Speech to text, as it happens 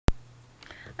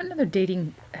Another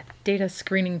data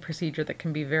screening procedure that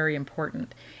can be very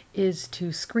important is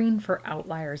to screen for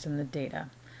outliers in the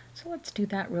data. So let's do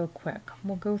that real quick.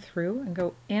 We'll go through and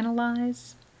go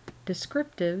Analyze,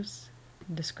 Descriptives,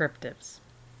 Descriptives.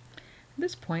 At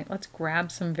this point, let's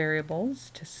grab some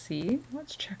variables to see.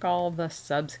 Let's check all the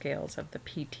subscales of the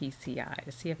PTCI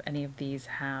to see if any of these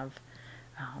have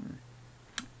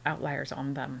outliers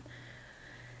on them.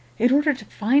 In order to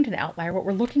find an outlier, what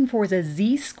we're looking for is a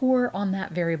z-score on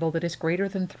that variable that is greater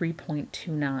than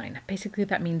 3.29. Basically,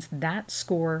 that means that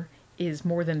score is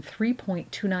more than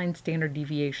 3.29 standard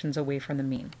deviations away from the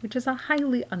mean, which is a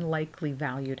highly unlikely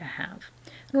value to have.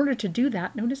 In order to do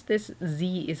that, notice this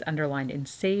z is underlined in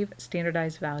Save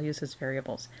Standardized Values as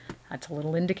Variables. That's a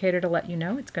little indicator to let you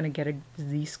know it's going to get a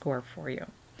z-score for you.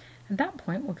 At that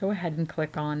point, we'll go ahead and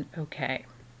click on OK.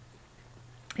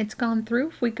 It's gone through.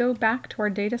 If we go back to our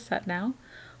data set now,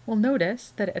 we'll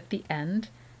notice that at the end,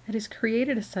 it has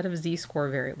created a set of z-score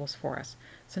variables for us.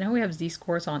 So now we have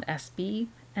z-scores on SB,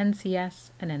 NCS,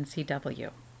 and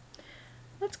NCW.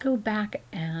 Let's go back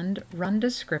and run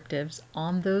descriptives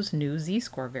on those new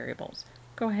z-score variables.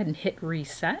 Go ahead and hit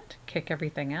reset, kick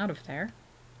everything out of there,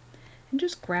 and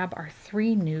just grab our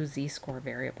 3 new z-score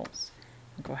variables.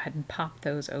 We'll go ahead and pop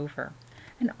those over.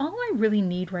 And all I really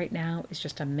need right now is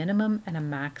just a minimum and a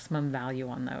maximum value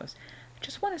on those. I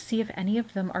just want to see if any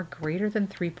of them are greater than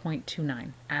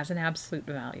 3.29 as an absolute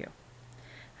value.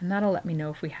 And that'll let me know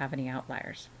if we have any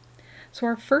outliers. So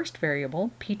our first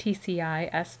variable,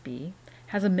 PTCI-SB,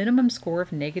 has a minimum score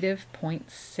of negative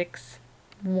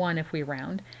 0.61 if we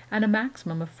round, and a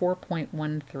maximum of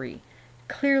 4.13.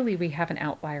 Clearly we have an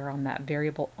outlier on that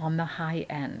variable on the high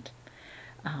end.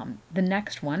 The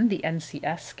next one, the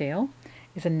NCS scale,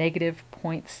 is a negative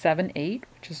 0.78,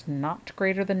 which is not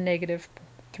greater than negative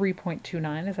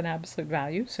 3.29 as an absolute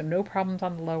value, so no problems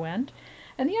on the low end.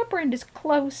 And the upper end is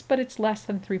close, but it's less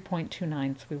than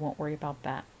 3.29, so we won't worry about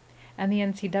that. And the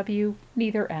NCW,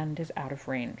 neither end is out of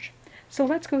range. So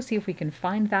let's go see if we can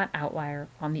find that outlier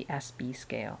on the SB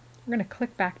scale. We're going to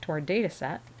click back to our data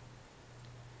set,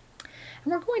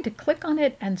 and we're going to click on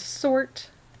it and sort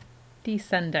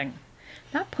descending.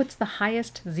 That puts the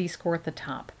highest z-score at the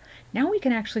top. Now we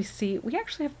can actually see, we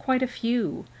actually have quite a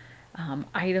few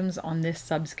items on this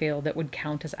subscale that would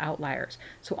count as outliers.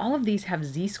 So all of these have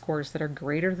z-scores that are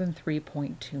greater than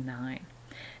 3.29.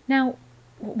 Now,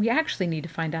 what we actually need to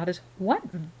find out is what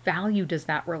value does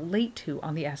that relate to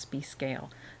on the SB scale.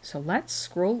 So let's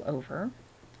scroll over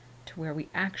to where we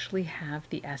actually have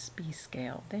the SB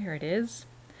scale. There it is.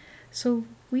 So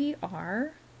we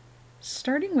are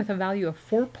starting with a value of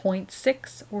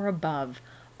 4.6 or above.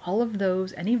 All of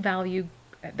those, any value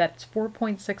that's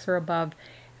 4.6 or above,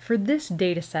 for this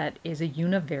data set is a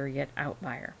univariate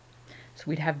outlier. So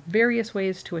we'd have various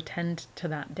ways to attend to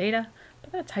that data,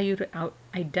 but that's how you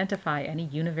identify any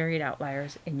univariate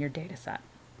outliers in your data set.